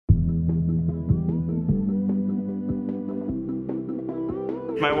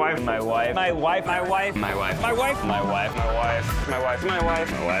My wife. My wife. My wife. My wife. My wife. My wife. My wife. My wife. My wife. My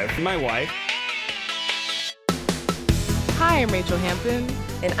wife. My wife. My wife. Hi, I'm Rachel Hampton.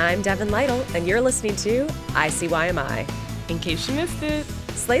 And I'm Devin Lytle, and you're listening to ICYMI. In case you missed it.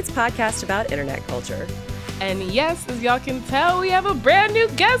 Slate's podcast about internet culture. And yes, as y'all can tell, we have a brand new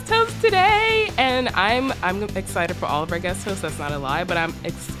guest host today. And I'm excited for all of our guest hosts. That's not a lie, but I'm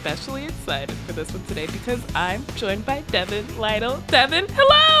especially excited for this one today because I'm joined by Devin Lytle. Devin,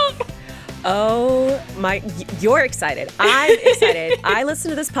 hello! Oh my, you're excited. I'm excited. I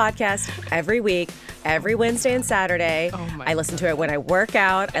listen to this podcast every week, every Wednesday and Saturday. I listen to it when I work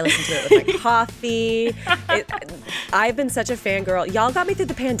out. I listen to it with my coffee. I've been such a fangirl. Y'all got me through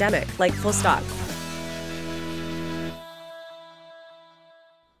the pandemic, like full stop.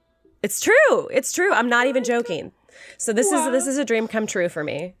 It's true. It's true. I'm not even joking. So this is a dream come true for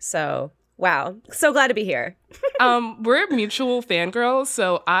me. So wow. So glad to be here. We're mutual fangirls,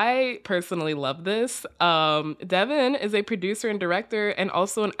 so I personally love this. Devin is a producer and director and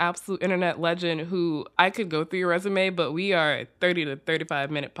also an absolute internet legend who I could go through your resume, but we are a 30 to 35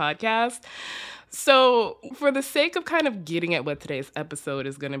 minute podcast. So for the sake of kind of getting at what today's episode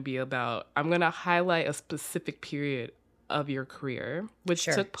is going to be about, I'm going to highlight a specific period of your career, which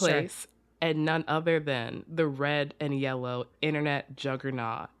took place at none other than the red and yellow internet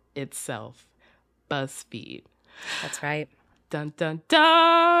juggernaut itself, BuzzFeed. That's right. Dun, dun,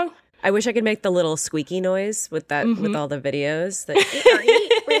 dun. I wish I could make the little squeaky noise with that, with all the videos.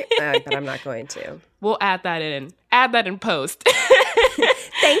 But I'm not going to. We'll add that in. Add that in post.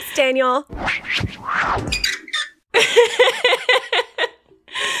 Thanks, Daniel.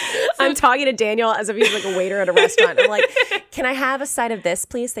 I'm talking to Daniel as if he's like a waiter at a restaurant. I'm like, can I have a side of this,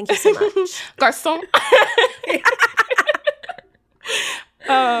 please? Thank you so much. Garçon.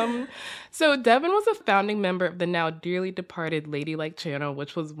 So Devin was a founding member of the now dearly departed Ladylike channel,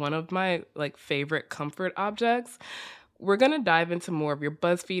 which was one of my favorite comfort objects. We're going to dive into more of your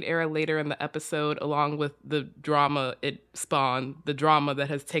BuzzFeed era later in the episode, along with the drama it spawned, the drama that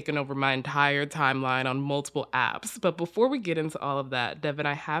has taken over my entire timeline on multiple apps. But before we get into all of that, Devin,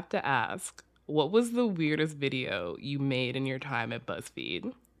 I have to ask, what was the weirdest video you made in your time at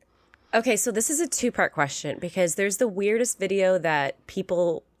BuzzFeed? Okay, so this is a two-part question because there's the weirdest video that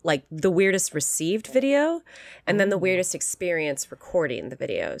people the weirdest received video, and then the weirdest experience recording the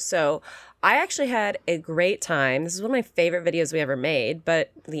video. So I actually had a great time. This is one of my favorite videos we ever made, but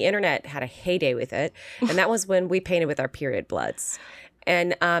the internet had a heyday with it. And that was when we painted with our period bloods.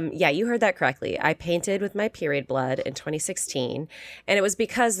 And yeah, you heard that correctly. I painted with my period blood in 2016. And it was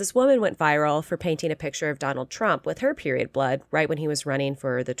because this woman went viral for painting a picture of Donald Trump with her period blood right when he was running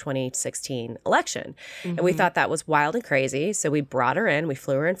for the 2016 election. Mm-hmm. And we thought that was wild and crazy. So we brought her in. We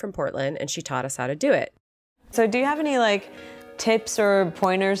flew her in from Portland, and she taught us how to do it. So do you have any tips or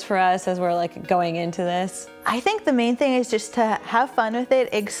pointers for us as we're going into this? I think the main thing is just to have fun with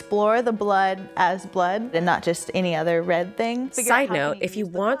it, explore the blood as blood and not just any other red thing. Side note, if you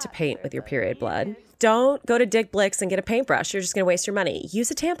want to paint with your period blood, don't go to Dick Blick's and get a paintbrush. You're just going to waste your money.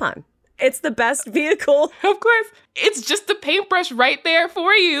 Use a tampon. It's the best vehicle. Of course. It's just the paintbrush right there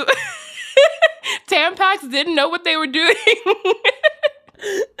for you. Tampax didn't know what they were doing.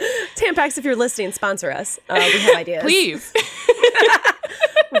 Tampax, if you're listening, sponsor us. We have ideas. Please.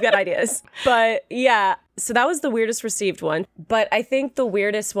 We've got ideas. But yeah, so that was the weirdest received one. But I think the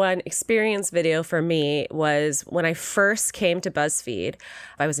weirdest one, experience video for me, was when I first came to BuzzFeed.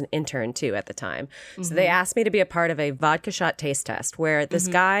 I was an intern too at the time. Mm-hmm. So they asked me to be a part of a vodka shot taste test where this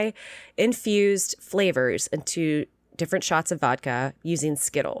guy infused flavors into different shots of vodka using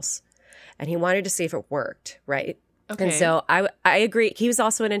Skittles. And he wanted to see if it worked, right? Okay. And so I agree. He was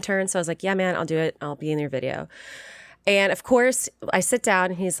also an intern. So I was like, yeah, man, I'll do it. I'll be in your video. And of course, I sit down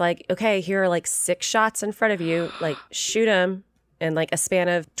and he's like, okay, here are 6 shots in front of you. Shoot them in a span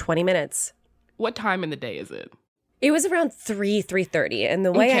of 20 minutes. What time in the day is it? It was around 3:30. And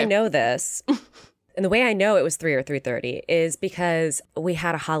the way I know this, and the way I know it was 3 or 3:30 is because we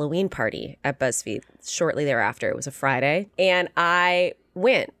had a Halloween party at BuzzFeed shortly thereafter. It was a Friday. And I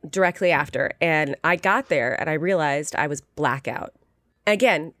went directly after, and I got there and I realized I was blackout.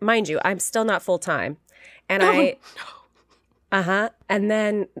 Again, mind you, I'm still not full time. And and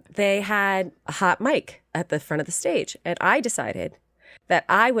then they had a hot mic at the front of the stage. And I decided that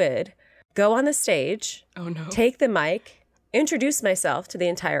I would go on the stage, take the mic, introduce myself to the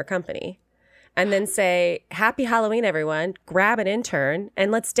entire company, and then say, happy Halloween, everyone, grab an intern,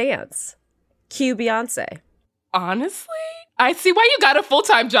 and let's dance. Cue Beyonce. Honestly, I see why you got a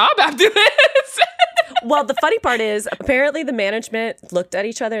full-time job after this. Well, the funny part is, apparently the management looked at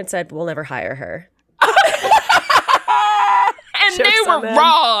each other and said, we'll never hire her. and they were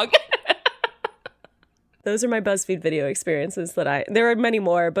wrong. Those are my BuzzFeed video experiences there are many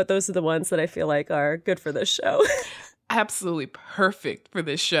more, but those are the ones that I feel like are good for this show. Absolutely perfect for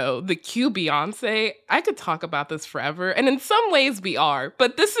this show. The Q Beyonce, I could talk about this forever, and in some ways we are,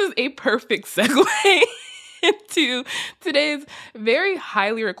 but this is a perfect segue into today's very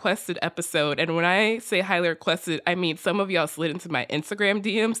highly requested episode. And when I say highly requested, I mean some of y'all slid into my Instagram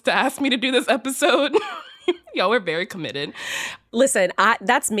DMs to ask me to do this episode. Y'all were very committed. Listen,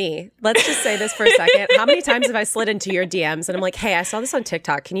 that's me. Let's just say this for a second. How many times have I slid into your DMs and I'm like, hey, I saw this on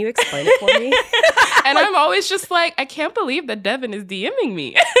TikTok. Can you explain it for me? And I'm always just like, I can't believe that Devin is DMing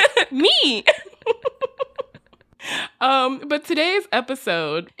me. Me. But today's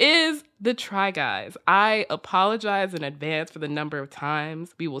episode is the Try Guys. I apologize in advance for the number of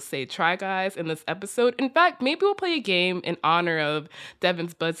times we will say Try Guys in this episode. In fact, maybe we'll play a game in honor of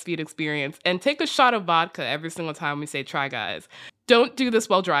Devin's BuzzFeed experience and take a shot of vodka every single time we say Try Guys. Don't do this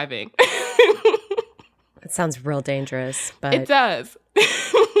while driving. It sounds real dangerous, but it does.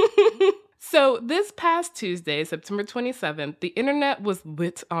 So this past Tuesday, September 27th, the internet was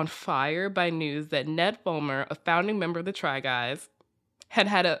lit on fire by news that Ned Fulmer, a founding member of the Try Guys,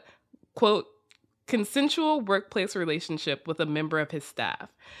 had a, quote, consensual workplace relationship with a member of his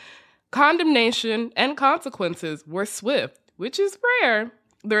staff. Condemnation and consequences were swift, which is rare.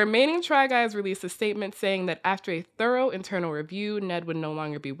 The remaining Try Guys released a statement saying that after a thorough internal review, Ned would no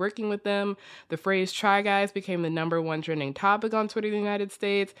longer be working with them. The phrase Try Guys became the #1 trending topic on Twitter in the United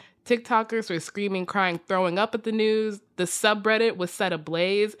States. TikTokers were screaming, crying, throwing up at the news. The subreddit was set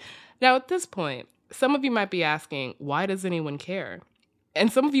ablaze. Now, at this point, some of you might be asking, why does anyone care?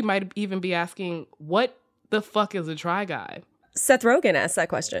 And some of you might even be asking, what the fuck is a Try Guy? Seth Rogen asked that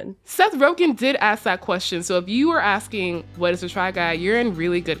question. Seth Rogen did ask that question. So if you are asking, what is a Try Guy, you're in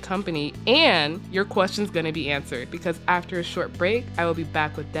really good company, and your question's going to be answered, because after a short break, I will be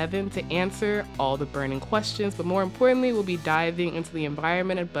back with Devin to answer all the burning questions. But more importantly, we'll be diving into the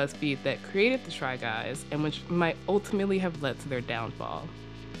environment at BuzzFeed that created the Try Guys and which might ultimately have led to their downfall.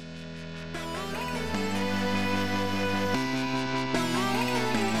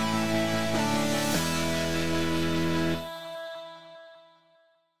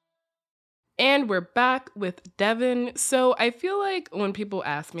 And we're back with Devin. So I feel like when people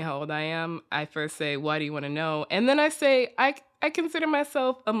ask me how old I am, I first say, why do you want to know? And then I say, I consider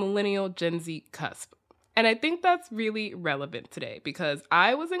myself a millennial Gen Z cusp. And I think that's really relevant today because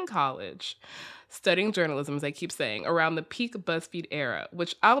I was in college studying journalism, as I keep saying, around the peak BuzzFeed era,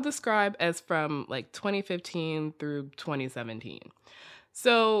 which I'll describe as from like 2015 through 2017.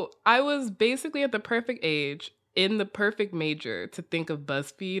 So I was basically at the perfect age in the perfect major to think of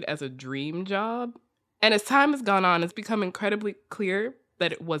BuzzFeed as a dream job. And as time has gone on, it's become incredibly clear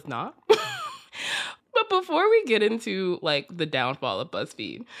that it was not. But before we get into like the downfall of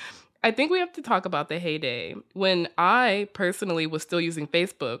BuzzFeed, I think we have to talk about the heyday when I personally was still using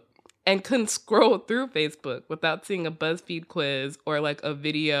Facebook and couldn't scroll through Facebook without seeing a BuzzFeed quiz or like a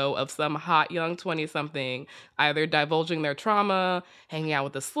video of some hot young 20-something either divulging their trauma, hanging out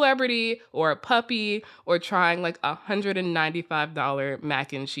with a celebrity or a puppy, or trying like $195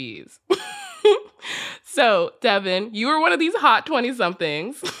 mac and cheese. So, Devin, you were one of these hot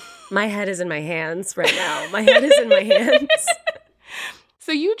 20-somethings. My head is in my hands right now. My head is in my hands.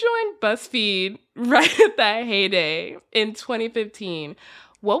 So you joined BuzzFeed right at that heyday in 2015.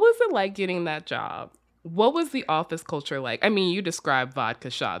 What was it like getting that job? What was the office culture like? I mean, you described vodka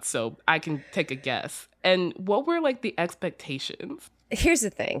shots, so I can take a guess. And what were like the expectations? Here's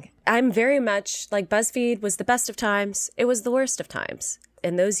the thing. I'm very much like BuzzFeed was the best of times. It was the worst of times.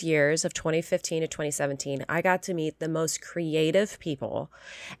 In those years of 2015 to 2017, I got to meet the most creative people,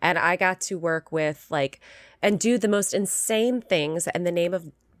 and I got to work with and do the most insane things in the name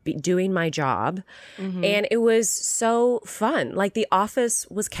of doing my job. Mm-hmm. And it was so fun. Like the office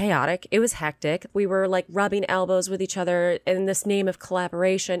was chaotic. It was hectic. We were like rubbing elbows with each other in this name of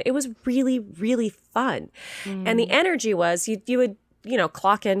collaboration. It was really, really fun. Mm. And the energy was you would,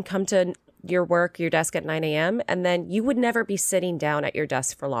 clock in, come to your desk at 9 a.m. And then you would never be sitting down at your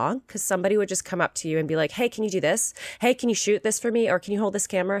desk for long because somebody would just come up to you and be like, hey, can you do this? Hey, can you shoot this for me? Or can you hold this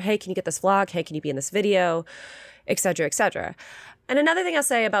camera? Hey, can you get this vlog? Hey, can you be in this video? Et cetera, et cetera. And another thing I'll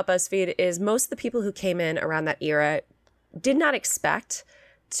say about BuzzFeed is most of the people who came in around that era did not expect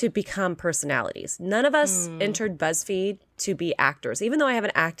to become personalities. None of us entered BuzzFeed to be actors. Even though I have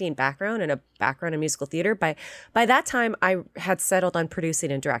an acting background and a background in musical theater, by that time I had settled on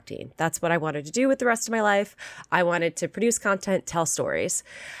producing and directing. That's what I wanted to do with the rest of my life. I wanted to produce content, tell stories.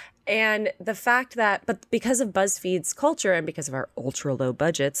 And the fact that, but because of BuzzFeed's culture and because of our ultra low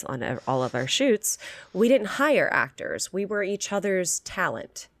budgets on all of our shoots, we didn't hire actors. We were each other's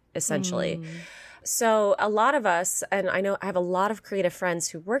talent, essentially. So a lot of us, and I know I have a lot of creative friends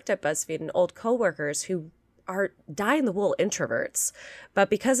who worked at BuzzFeed and old coworkers who are dyed-in-the-wool introverts. But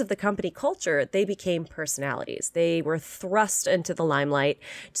because of the company culture, they became personalities. They were thrust into the limelight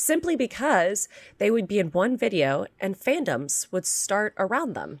simply because they would be in one video and fandoms would start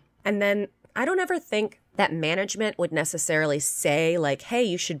around them. And then I don't ever think that management would necessarily say like, hey,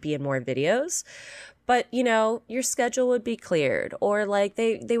 you should be in more videos. But, you know, your schedule would be cleared, or like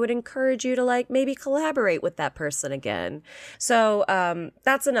they would encourage you to like maybe collaborate with that person again. So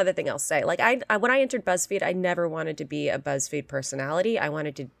that's another thing I'll say. Like when I entered BuzzFeed, I never wanted to be a BuzzFeed personality. I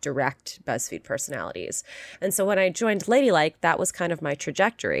wanted to direct BuzzFeed personalities. And so when I joined Ladylike, that was kind of my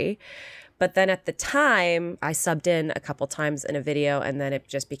trajectory. But then at the time, I subbed in a couple times in a video, and then it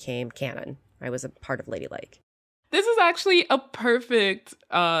just became canon. I was a part of Ladylike. This is actually a perfect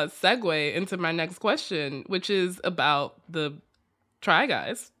segue into my next question, which is about the Try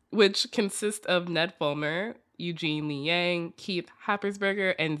Guys, which consist of Ned Fulmer, Eugene Lee Yang, Keith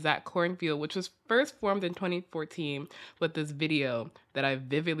Happersberger, and Zach Cornfield, which was first formed in 2014 with this video that I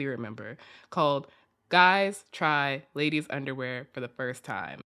vividly remember called Guys Try Ladies' Underwear for the First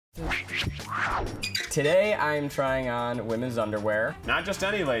Time. Today I'm trying on women's underwear. Not just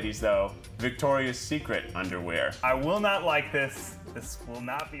any ladies, though. Victoria's Secret underwear. I will not like this. This will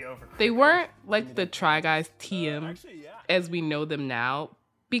not be over. They weren't like the Try Guys TM as we know them now,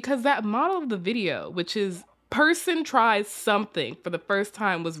 because that model of the video, which is person tries something for the first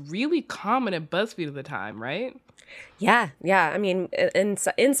time, was really common at BuzzFeed at the time, right? Yeah. I mean,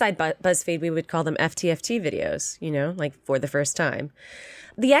 inside BuzzFeed, we would call them FTFT videos, you know, like for the first time.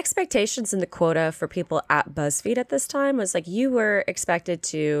 The expectations and the quota for people at BuzzFeed at this time was like you were expected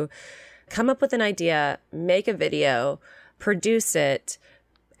to come up with an idea, make a video, produce it,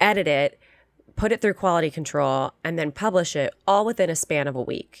 edit it, put it through quality control, and then publish it all within a span of a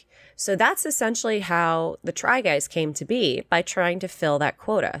week. So that's essentially how the Try Guys came to be, by trying to fill that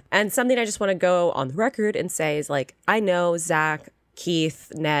quota. And something I just want to go on the record and say is like, I know Zach,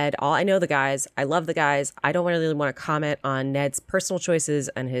 Keith, Ned, I know the guys. I love the guys. I don't really want to comment on Ned's personal choices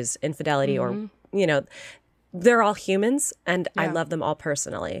and his infidelity or, you know, they're all humans and I love them all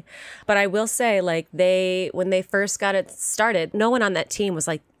personally. But I will say, like, when they first got it started, no one on that team was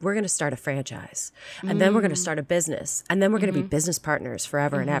like, we're going to start a franchise and then we're going to start a business and then we're going to be business partners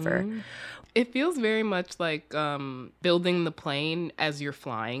forever and ever. It feels very much like building the plane as you're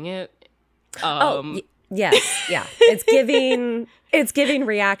flying it. Yes, yeah. It's giving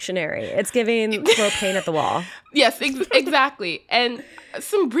reactionary. It's giving throw paint at the wall. Yes, exactly. And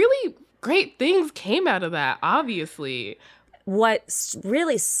some really great things came out of that, obviously. What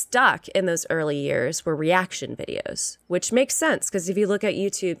really stuck in those early years were reaction videos, which makes sense because if you look at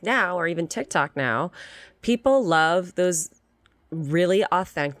YouTube now or even TikTok now, people love those really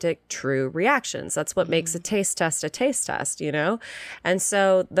authentic, true reactions. That's what makes a taste test, you know? And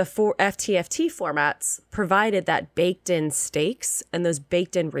so the FTFT formats provided that baked in stakes and those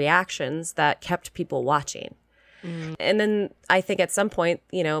baked in reactions that kept people watching. And then I think at some point,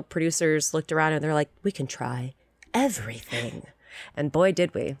 you know, producers looked around and they're like, we can try everything. And boy,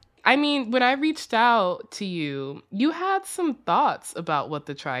 did we. I mean, when I reached out to you, you had some thoughts about what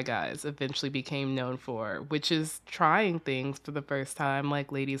the Try Guys eventually became known for, which is trying things for the first time,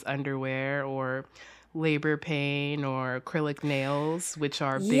 like ladies' underwear or labor pain or acrylic nails, which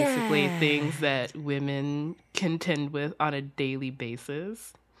are basically things that women contend with on a daily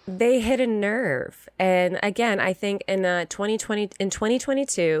basis. They hit a nerve. And again, I think in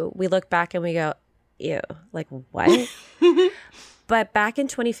 2022, we look back and we go, ew, like what? But back in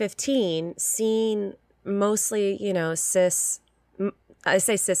 2015, seeing mostly, you know, I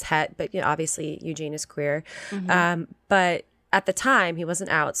say cis het, but you know, obviously Eugene is queer. But at the time he wasn't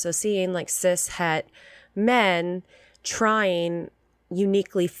out. So seeing like cis het men trying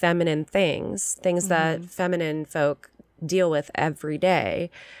uniquely feminine things that feminine folk deal with every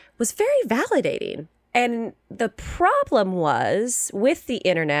day was very validating. And the problem was with the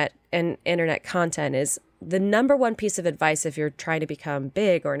internet and internet content is the number one piece of advice if you're trying to become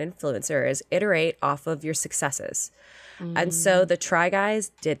big or an influencer is iterate off of your successes. And so the Try Guys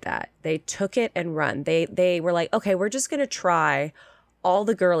did that. They took it and run. They were like, okay, we're just going to try all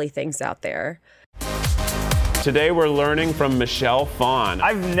the girly things out there. Today we're learning from Michelle Fawn.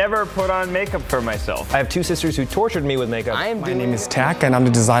 I've never put on makeup for myself. I have two sisters who tortured me with makeup. My name is Tak, and I'm the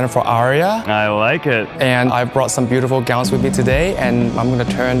designer for Aria. I like it. And I brought some beautiful gowns with me today, and I'm going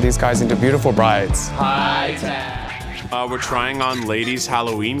to turn these guys into beautiful brides. Hi, Tak. We're trying on ladies'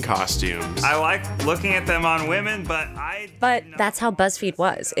 Halloween costumes. I like looking at them on women, but that's how BuzzFeed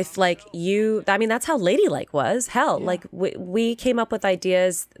was. If like that's how Ladylike was. Hell, like we came up with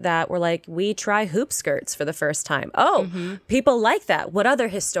ideas that were like, we try hoop skirts for the first time. Oh, people like that. What other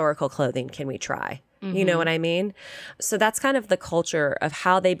historical clothing can we try? You know what I mean? So that's kind of the culture of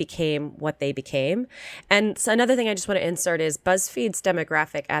how they became what they became. And so another thing I just want to insert is BuzzFeed's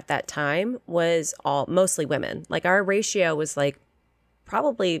demographic at that time was mostly women. Like our ratio was like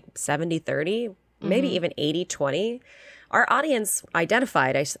probably 70-30, maybe even 80-20. Our audience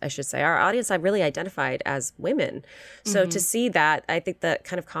identified, I should say, really identified as women. So to see that, I think that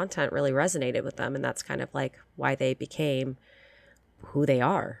kind of content really resonated with them. And that's kind of like why they became who they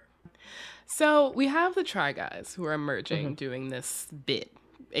are. So we have the Try Guys who are emerging doing this bit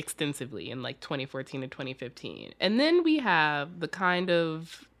extensively in like 2014 and 2015. And then we have the kind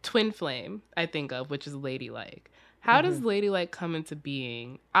of twin flame I think of, which is Ladylike. How does Ladylike come into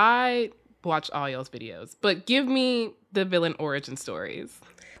being? I watched all y'all's videos, but give me the villain origin stories.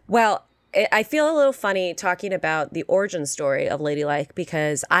 Well, I feel a little funny talking about the origin story of Ladylike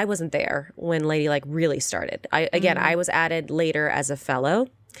because I wasn't there when Ladylike really started. I was added later as a fellow.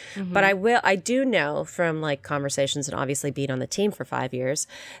 But I do know from like conversations and obviously being on the team for 5 years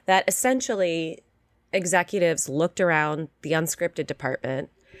that essentially executives looked around the unscripted department.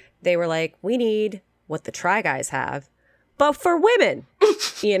 They were like, we need what the Try Guys have, but for women,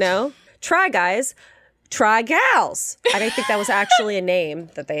 Try Guys, Try Gals. And I think that was actually a name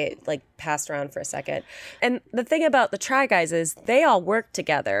that they like passed around for a second. And the thing about the Try Guys is they all worked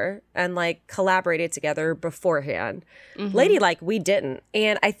together and like collaborated together beforehand. Ladylike, we didn't.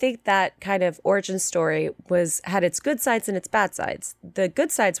 And I think that kind of origin story had its good sides and its bad sides. The good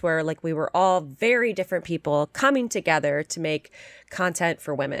sides were like we were all very different people coming together to make content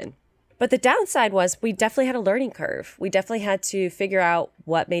for women. But the downside was we definitely had a learning curve. We definitely had to figure out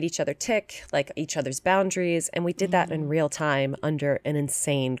what made each other tick, like each other's boundaries. And we did that in real time under an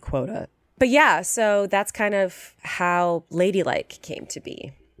insane quota. But yeah, so that's kind of how Ladylike came to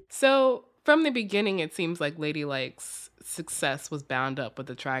be. So from the beginning, it seems like Ladylike's success was bound up with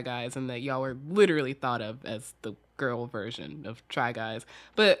the Try Guys and that y'all were literally thought of as the girl version of Try Guys.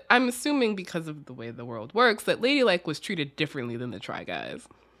 But I'm assuming because of the way the world works that Ladylike was treated differently than the Try Guys.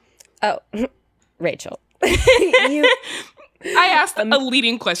 Oh, Rachel. I asked a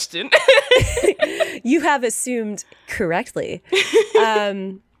leading question. You have assumed correctly.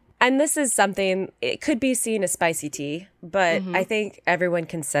 And this is something, it could be seen as spicy tea, but I think everyone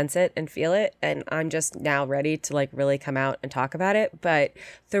can sense it and feel it. And I'm just now ready to like really come out and talk about it. But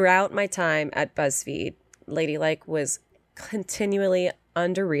throughout my time at BuzzFeed, Ladylike was continually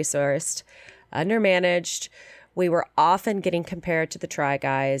under-resourced, undermanaged. We were often getting compared to the Try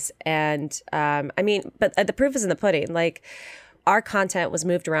Guys. And but the proof is in the pudding. Like our content was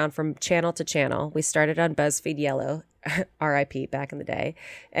moved around from channel to channel. We started on BuzzFeed Yellow, RIP back in the day.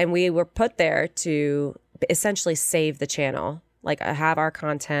 And we were put there to essentially save the channel, like have our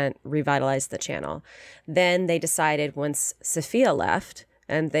content revitalize the channel. Then they decided once Sophia left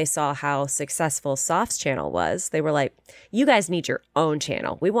and they saw how successful Soft's channel was, they were like, you guys need your own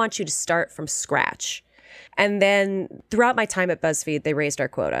channel. We want you to start from scratch. And then throughout my time at BuzzFeed, they raised our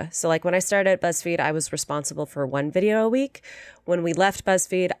quota. So like when I started at BuzzFeed, I was responsible for 1 video a week. When we left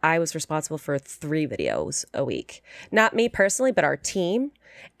BuzzFeed, I was responsible for 3 videos a week. Not me personally, but our team.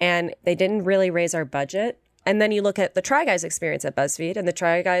 And they didn't really raise our budget. And then you look at the Try Guys experience at BuzzFeed, and the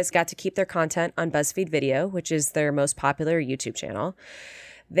Try Guys got to keep their content on BuzzFeed Video, which is their most popular YouTube channel.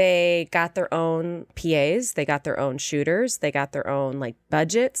 They got their own PAs, they got their own shooters, they got their own like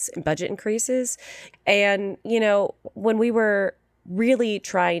budget increases. And, when we were really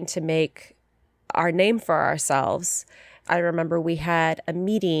trying to make our name for ourselves, I remember we had a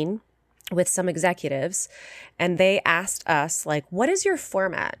meeting with some executives and they asked us like, what is your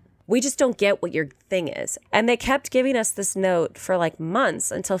format? We just don't get what your thing is. And they kept giving us this note for like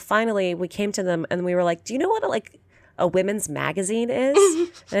months until finally we came to them and we were like, do you know what a women's magazine is?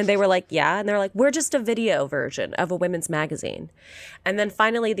 And they were like, yeah. And they're like, we're just a video version of a women's magazine. And then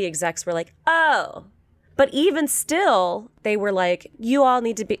finally the execs were like, oh. But even still, they were like, you all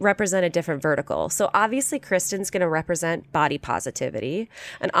need to represent a different vertical. So obviously Kristen's going to represent body positivity.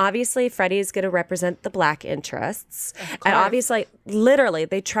 And obviously Freddie's going to represent the Black interests. And obviously, literally,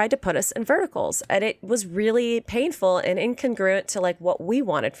 they tried to put us in verticals. And it was really painful and incongruent to like what we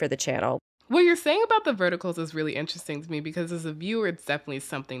wanted for the channel. What you're saying about the verticals is really interesting to me because as a viewer, it's definitely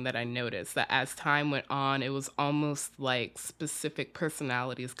something that I noticed that as time went on, it was almost like specific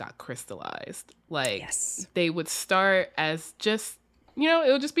personalities got crystallized. Like they would start as just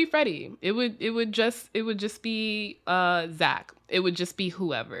it would just be Freddie. It would just be Zach. It would just be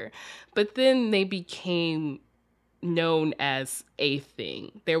whoever. But then they became known as a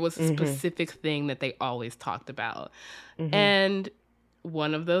thing. There was a specific thing that they always talked about. And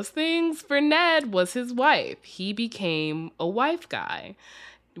one of those things for Ned was his wife. He became a wife guy,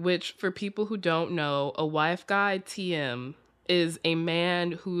 which for people who don't know, a wife guy, TM, is a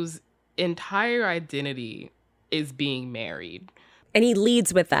man whose entire identity is being married. And he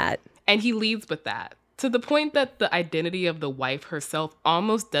leads with that. To the point that the identity of the wife herself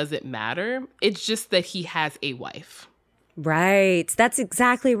almost doesn't matter. It's just that he has a wife. Right. That's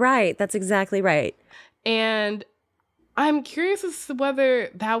exactly right. And I'm curious as to whether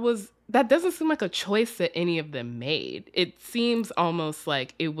that doesn't seem like a choice that any of them made. It seems almost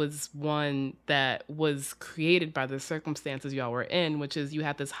like it was one that was created by the circumstances y'all were in, which is you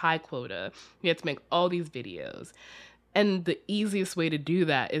have this high quota. You have to make all these videos. And the easiest way to do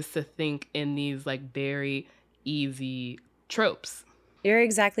that is to think in these like very easy tropes. You're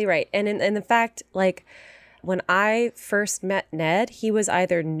exactly right. And in the fact, like, when I first met Ned, he was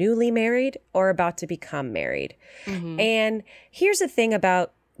either newly married or about to become married. And here's the thing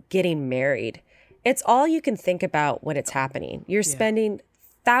about getting married. It's all you can think about when it's happening. You're spending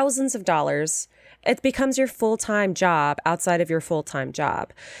thousands of dollars. It becomes your full-time job outside of your full-time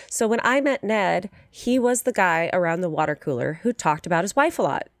job. So when I met Ned, he was the guy around the water cooler who talked about his wife a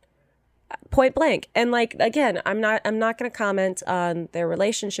lot. Point blank. And like, again, I'm not going to comment on their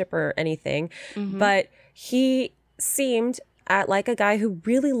relationship or anything, but he seemed like a guy who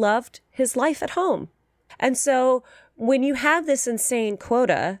really loved his life at home. And so when you have this insane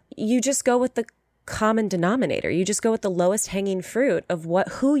quota, you just go with the common denominator. You just go with the lowest hanging fruit of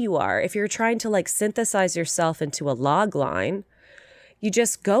who you are. If you're trying to like synthesize yourself into a log line, you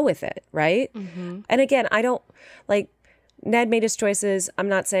just go with it, right? And again, I don't like Ned made his choices. I'm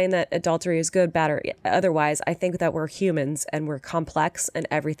not saying that adultery is good, bad, or otherwise. I think that we're humans and we're complex and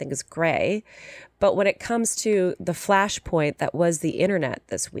everything is gray. But when it comes to the flashpoint that was the internet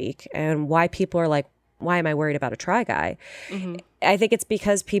this week and why people are like, why am I worried about a try guy? I think it's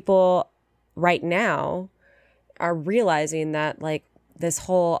because people right now are realizing that like this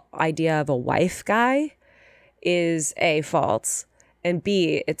whole idea of a wife guy is A, false, and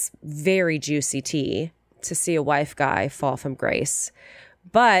B, it's very juicy tea to see a wife guy fall from grace.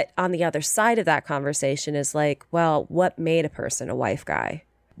 But on the other side of that conversation is like, well, what made a person a wife guy?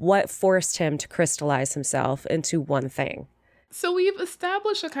 What forced him to crystallize himself into one thing? So we've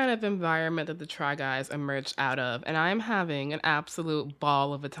established a kind of environment that the Try Guys emerged out of, and I'm having an absolute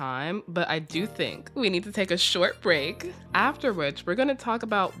ball of a time, but I do think we need to take a short break, after which we're going to talk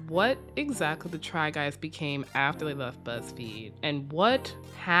about what exactly the Try Guys became after they left BuzzFeed, and what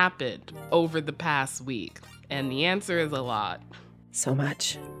happened over the past week. And the answer is a lot. So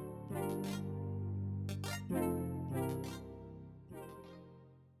much.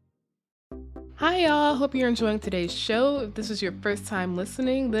 Hi y'all, hope you're enjoying today's show. If this is your first time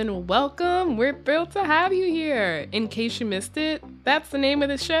listening, then welcome. We're thrilled to have you here. In case you missed it, that's the name of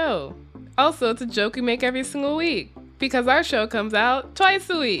the show. Also, it's a joke we make every single week because our show comes out twice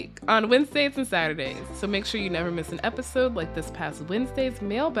a week on Wednesdays and Saturdays. So make sure you never miss an episode like this past Wednesday's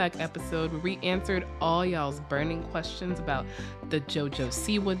mailbag episode where we answered all y'all's burning questions about the JoJo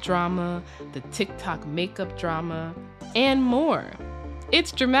Siwa drama, the TikTok makeup drama, and more.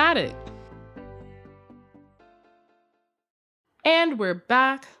 It's dramatic. And we're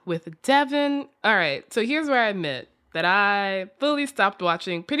back with Devin. All right, so here's where I admit that I fully stopped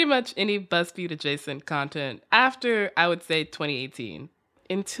watching pretty much any BuzzFeed adjacent content after, I would say, 2018.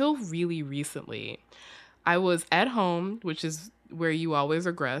 Until really recently. I was at home, which is where you always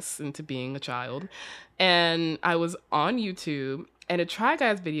regress into being a child, and I was on YouTube, and a Try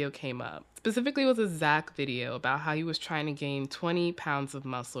Guys video came up. Specifically, it was a Zach video about how he was trying to gain 20 pounds of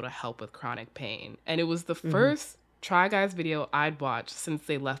muscle to help with chronic pain. And it was the first Try Guys video I'd watched since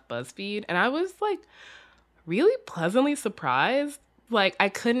they left BuzzFeed, and I was like really pleasantly surprised. Like, I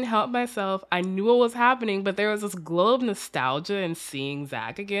couldn't help myself. I knew what was happening, but there was this glow of nostalgia in seeing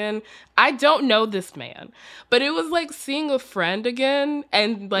Zach again. I don't know this man, but it was like seeing a friend again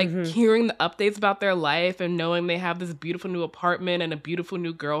and like hearing the updates about their life and knowing they have this beautiful new apartment and a beautiful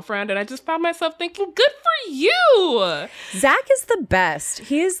new girlfriend. And I just found myself thinking, good for you. Zach is the best.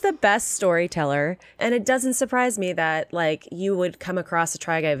 He is the best storyteller. And it doesn't surprise me that like you would come across a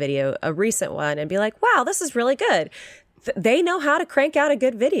Try Guy video, a recent one, and be like, wow, this is really good. They know how to crank out a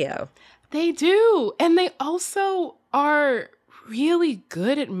good video. They do. And they also are really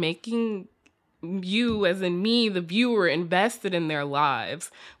good at making you, as in me, the viewer, invested in their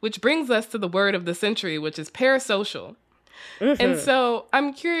lives, which brings us to the word of the century, which is parasocial. And so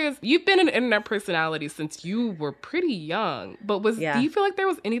I'm curious, you've been an internet personality since you were pretty young, but do you feel like there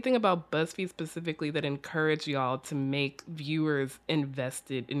was anything about BuzzFeed specifically that encouraged y'all to make viewers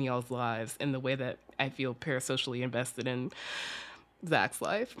invested in y'all's lives in the way that I feel parasocially invested in Zach's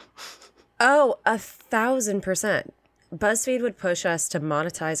life? Oh, 1,000%. BuzzFeed would push us to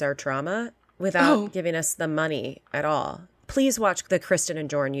monetize our trauma without giving us the money at all. Please watch the Kristen and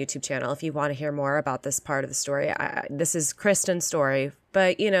Jordan YouTube channel if you want to hear more about this part of the story. This is Kristen's story,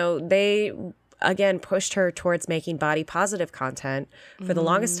 but they again pushed her towards making body positive content for the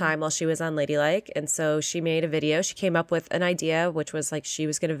longest time while she was on Ladylike. And so she made a video. She came up with an idea, which was like she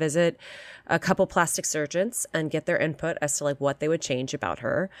was going to visit a couple plastic surgeons and get their input as to like what they would change about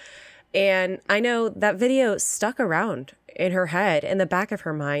her. And I know that video stuck around in her head, in the back of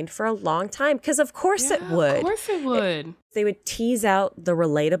her mind for a long time, because of course it would. Of course it would. They would tease out the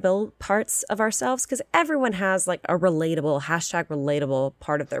relatable parts of ourselves, because everyone has like a relatable, #relatable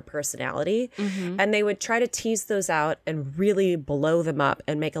part of their personality. And they would try to tease those out and really blow them up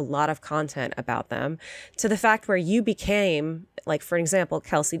and make a lot of content about them, to the fact where you became, like, for example,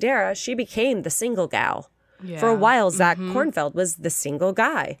 Kelsey Dara, she became the single gal. Yeah. For a while, Zach Kornfeld was the single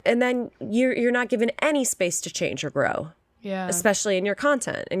guy. And then you're not given any space to change or grow. Yeah. Especially in your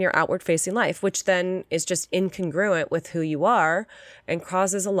content, in your outward facing life, which then is just incongruent with who you are and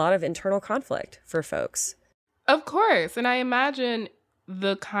causes a lot of internal conflict for folks. Of course. And I imagine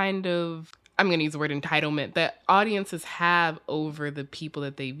the kind of, I'm going to use the word entitlement, that audiences have over the people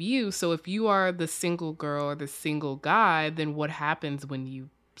that they view. So if you are the single girl or the single guy, then what happens when you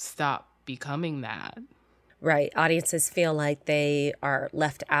stop becoming that? Right. Audiences feel like they are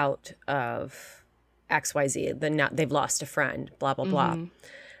left out of XYZ, they've lost a friend, blah, blah, blah.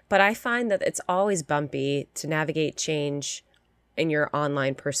 But I find that it's always bumpy to navigate change in your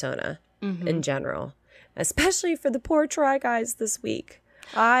online persona in general, especially for the poor Try Guys this week.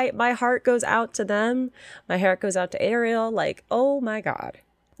 My heart goes out to them. My heart goes out to Ariel. Like, oh my God.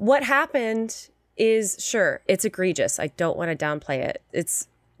 What happened is, sure, it's egregious. I don't want to downplay it. It's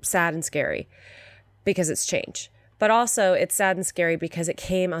sad and scary because it's change. But also, it's sad and scary because it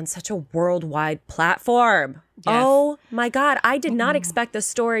came on such a worldwide platform. Yes. Oh my God. I did not expect the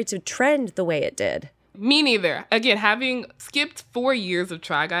story to trend the way it did. Me neither. Again, having skipped 4 years of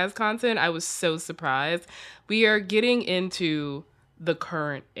Try Guys content, I was so surprised. We are getting into the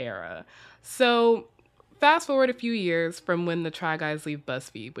current era. So fast forward a few years from when the Try Guys leave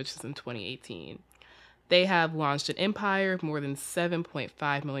BuzzFeed, which is in 2018. They have launched an empire of more than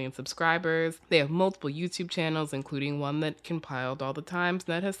 7.5 million subscribers. They have multiple YouTube channels, including one that compiled all the times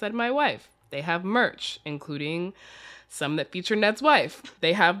Ned has said my wife. They have merch, including some that feature Ned's wife.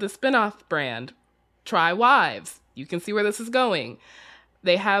 They have the spinoff brand, Try Wives. You can see where this is going.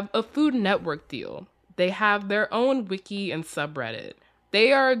 They have a Food Network deal. They have their own wiki and subreddit.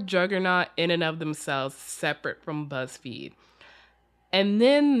 They are a juggernaut in and of themselves, separate from BuzzFeed. And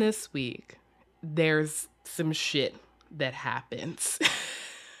then this week, there's some shit that happens.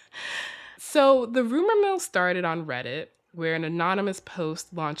 So the rumor mill started on Reddit, where an anonymous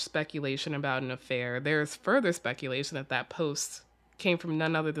post launched speculation about an affair. There's further speculation that that post came from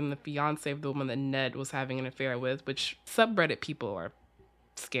none other than the fiance of the woman that Ned was having an affair with, which subreddit people are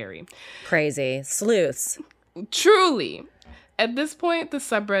scary. Crazy. Sleuths. Truly. At this point, the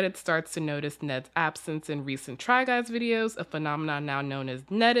subreddit starts to notice Ned's absence in recent Try Guys videos, a phenomenon now known as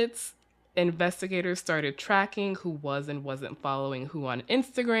Nedits. Investigators started tracking who was and wasn't following who on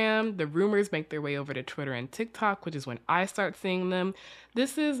Instagram. The rumors make their way over to Twitter and TikTok, which is when I start seeing them.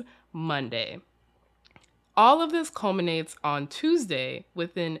 This is Monday. All of this culminates on Tuesday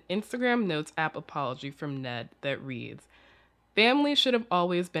with an Instagram Notes app apology from Ned that reads, "Family should have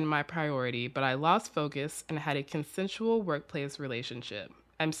always been my priority, but I lost focus and had a consensual workplace relationship.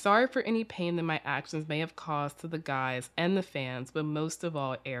 I'm sorry for any pain that my actions may have caused to the guys and the fans, but most of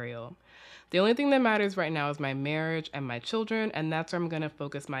all, Ariel. The only thing that matters right now is my marriage and my children, and that's where I'm going to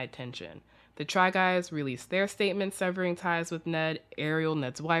focus my attention." The Try Guys released their statement severing ties with Ned. Ariel,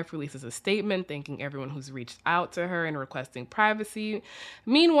 Ned's wife, releases a statement thanking everyone who's reached out to her and requesting privacy.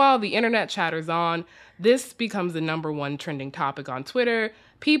 Meanwhile, the internet chatters on. This becomes the #1 trending topic on Twitter.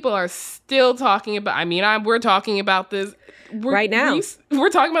 People are still talking about, we're talking about this right now. We're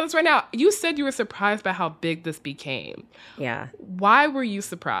talking about this right now. You said you were surprised by how big this became. Yeah. Why were you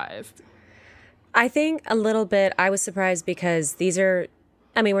surprised? I think a little bit I was surprised because these are,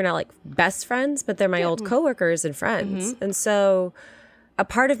 we're not like best friends, but they're my old coworkers and friends. And so a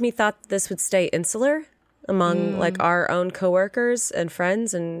part of me thought this would stay insular among like our own coworkers and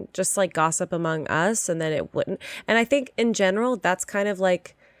friends and just like gossip among us, and then it wouldn't. And I think in general, that's kind of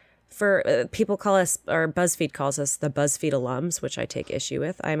like For people call us, or BuzzFeed calls us, the BuzzFeed alums, which I take issue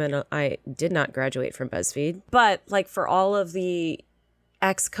with. I did not graduate from BuzzFeed, but like for all of the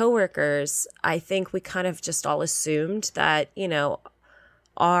ex-coworkers, I think we kind of just all assumed that, you know,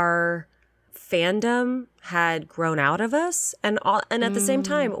 our fandom had grown out of us, and at the same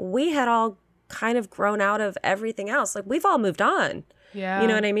time, we had all kind of grown out of everything else. Like we've all moved on. Yeah. You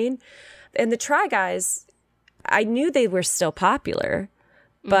know what I mean? And the Try Guys, I knew they were still popular,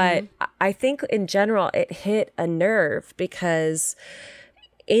 but I think in general it hit a nerve because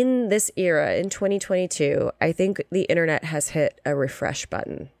in this era, in 2022, I think the internet has hit a refresh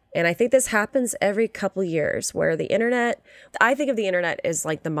button. And I think this happens every couple years where the internet, I think of the internet as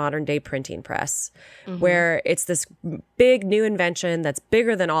like the modern day printing press, where it's this big new invention that's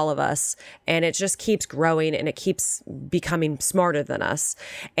bigger than all of us. And it just keeps growing and it keeps becoming smarter than us.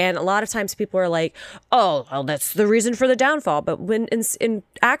 And a lot of times people are like, oh, well, that's the reason for the downfall. But when in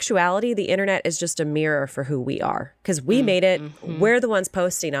actuality, the internet is just a mirror for who we are because we made it. We're the ones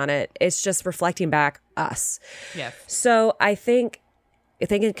posting on it. It's just reflecting back us. Yes. So I think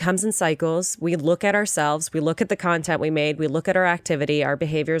it comes in cycles. We look at ourselves, we look at the content we made, we look at our activity, our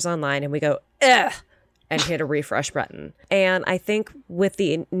behaviors online, and we go, ugh, and hit a refresh button. And I think with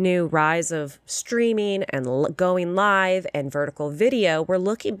the new rise of streaming and going live and vertical video, we're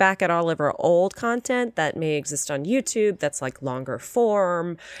looking back at all of our old content that may exist on YouTube, that's like longer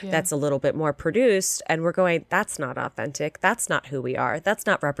form, that's a little bit more produced. And we're going, that's not authentic. That's not who we are. That's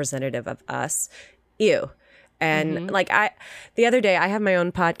not representative of us. Ew. And like the other day, I have my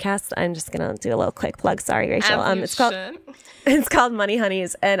own podcast. I'm just gonna do a little quick plug. Sorry, Rachel. It's called Money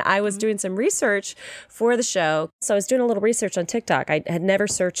Honeys, and I was doing some research for the show. So I was doing a little research on TikTok. I had never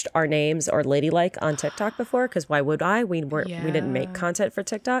searched our names or Ladylike on TikTok before because why would I? We didn't make content for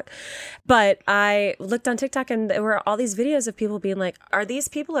TikTok. But I looked on TikTok, and there were all these videos of people being like, "Are these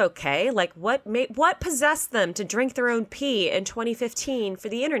people okay? Like, what possessed them to drink their own pee in 2015 for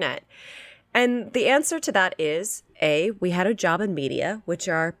the internet?" And the answer to that is, A, we had a job in media, which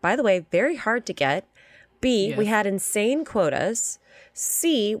are, by the way, very hard to get. B, we had insane quotas.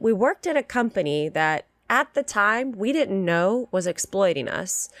 C, we worked at a company that at the time we didn't know was exploiting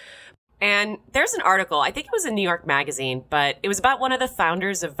us. And there's an article, I think it was in New York Magazine, but it was about one of the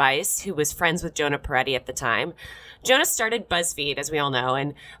founders of Vice who was friends with Jonah Peretti at the time. Jonah started BuzzFeed, as we all know,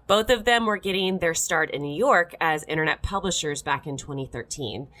 and both of them were getting their start in New York as internet publishers back in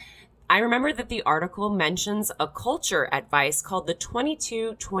 2013. I remember that the article mentions a culture at Vice called the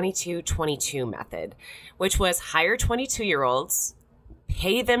 22-22-22 method, which was hire 22-year-olds,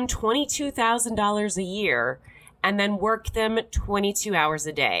 pay them $22,000 a year, and then work them 22 hours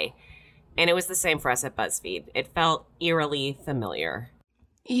a day. And it was the same for us at BuzzFeed. It felt eerily familiar.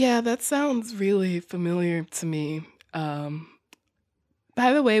 Yeah, that sounds really familiar to me.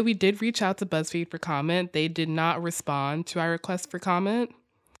 By the way, we did reach out to BuzzFeed for comment. They did not respond to our request for comment.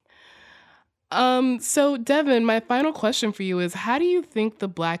 So Devin, my final question for you is, how do you think the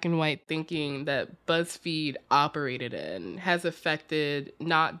black and white thinking that BuzzFeed operated in has affected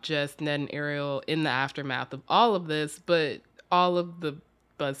not just Ned and Ariel in the aftermath of all of this, but all of the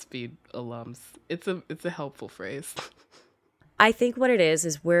BuzzFeed alums? It's a helpful phrase. I think what it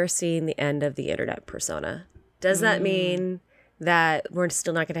is we're seeing the end of the internet persona. Does that mean that we're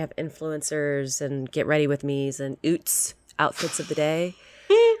still not going to have influencers and get ready with me's and oots outfits of the day?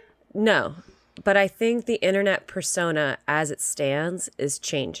 No. But I think the internet persona as it stands is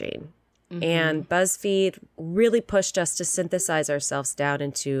changing. And BuzzFeed really pushed us to synthesize ourselves down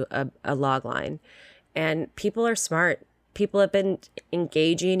into a log line. And people are smart. People have been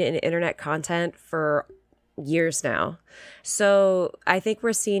engaging in internet content for years now. So I think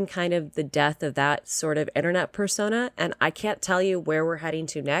we're seeing kind of the death of that sort of internet persona. And I can't tell you where we're heading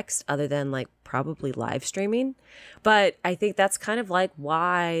to next other than like probably live streaming. But I think that's kind of like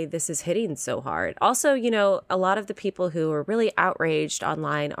why this is hitting so hard. Also, you know, a lot of the people who are really outraged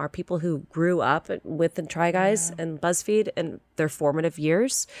online are people who grew up with the Try Guys and BuzzFeed in their formative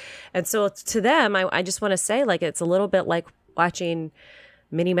years. And so to them, I just want to say, like, it's a little bit like watching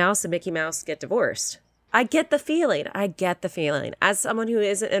Minnie Mouse and Mickey Mouse get divorced. I get the feeling. As someone who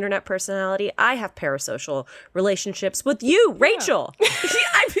is an internet personality, I have parasocial relationships with you, Rachel.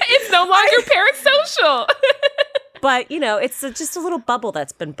 It's no longer parasocial. But, you know, it's just a little bubble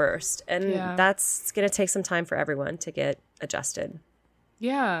that's been burst. And that's going to take some time for everyone to get adjusted.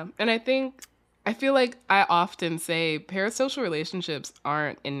 Yeah. And I feel like I often say parasocial relationships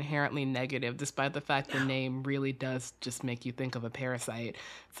aren't inherently negative, despite the fact the name really does just make you think of a parasite.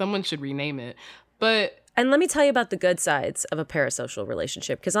 Someone should rename it. And let me tell you about the good sides of a parasocial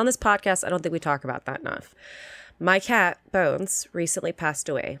relationship, because on this podcast, I don't think we talk about that enough. My cat, Bones, recently passed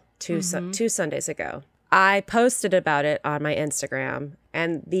away two Sundays ago. I posted about it on my Instagram,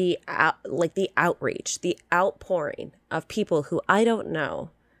 and the outreach, the outpouring of people who I don't know,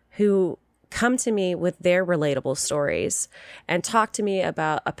 who come to me with their relatable stories and talk to me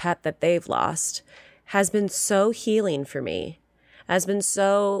about a pet that they've lost has been so healing for me. Has been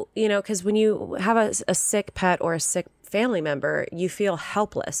so, because when you have a sick pet or a sick family member, you feel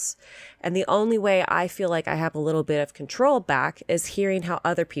helpless. And the only way I feel like I have a little bit of control back is hearing how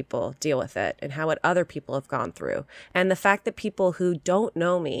other people deal with it and how what other people have gone through. And the fact that people who don't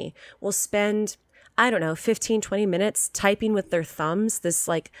know me will spend, 15, 20 minutes typing with their thumbs this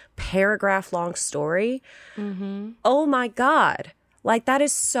like paragraph long story. Mm-hmm. Oh my God. Like, that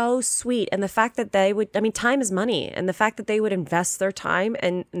is so sweet. And the fact that they would, time is money. And the fact that they would invest their time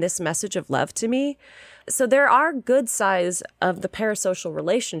and this message of love to me. So there are good sides of the parasocial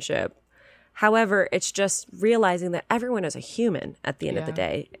relationship. However, it's just realizing that everyone is a human at the end of the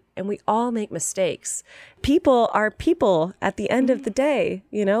day. And we all make mistakes. People are people at the end of the day.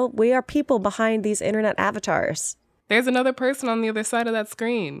 We are people behind these internet avatars. There's another person on the other side of that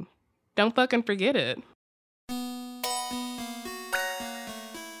screen. Don't fucking forget it.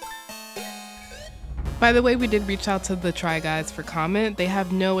 By the way, we did reach out to the Try Guys for comment. They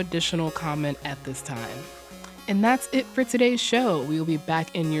have no additional comment at this time. And that's it for today's show. We will be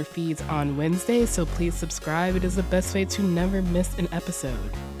back in your feeds on Wednesday, so please subscribe. It is the best way to never miss an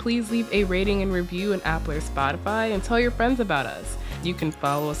episode. Please leave a rating and review in Apple or Spotify and tell your friends about us. You can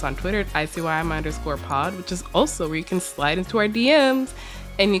follow us on Twitter at ICYMI_pod, which is also where you can slide into our DMs.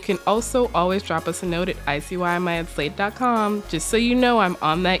 And you can also always drop us a note at ICYMI@slate.com, just so you know I'm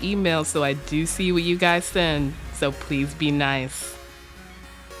on that email, so I do see what you guys send. So please be nice.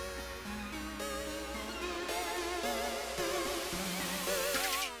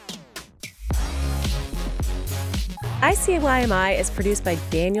 ICYMI is produced by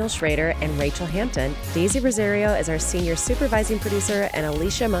Daniel Schrader and Rachel Hampton. Daisy Rosario is our senior supervising producer, and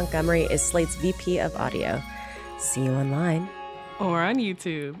Alicia Montgomery is Slate's VP of audio. See you online. Or on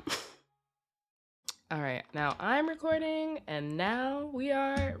YouTube. All right, now I'm recording, and now we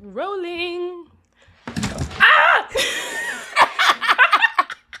are rolling.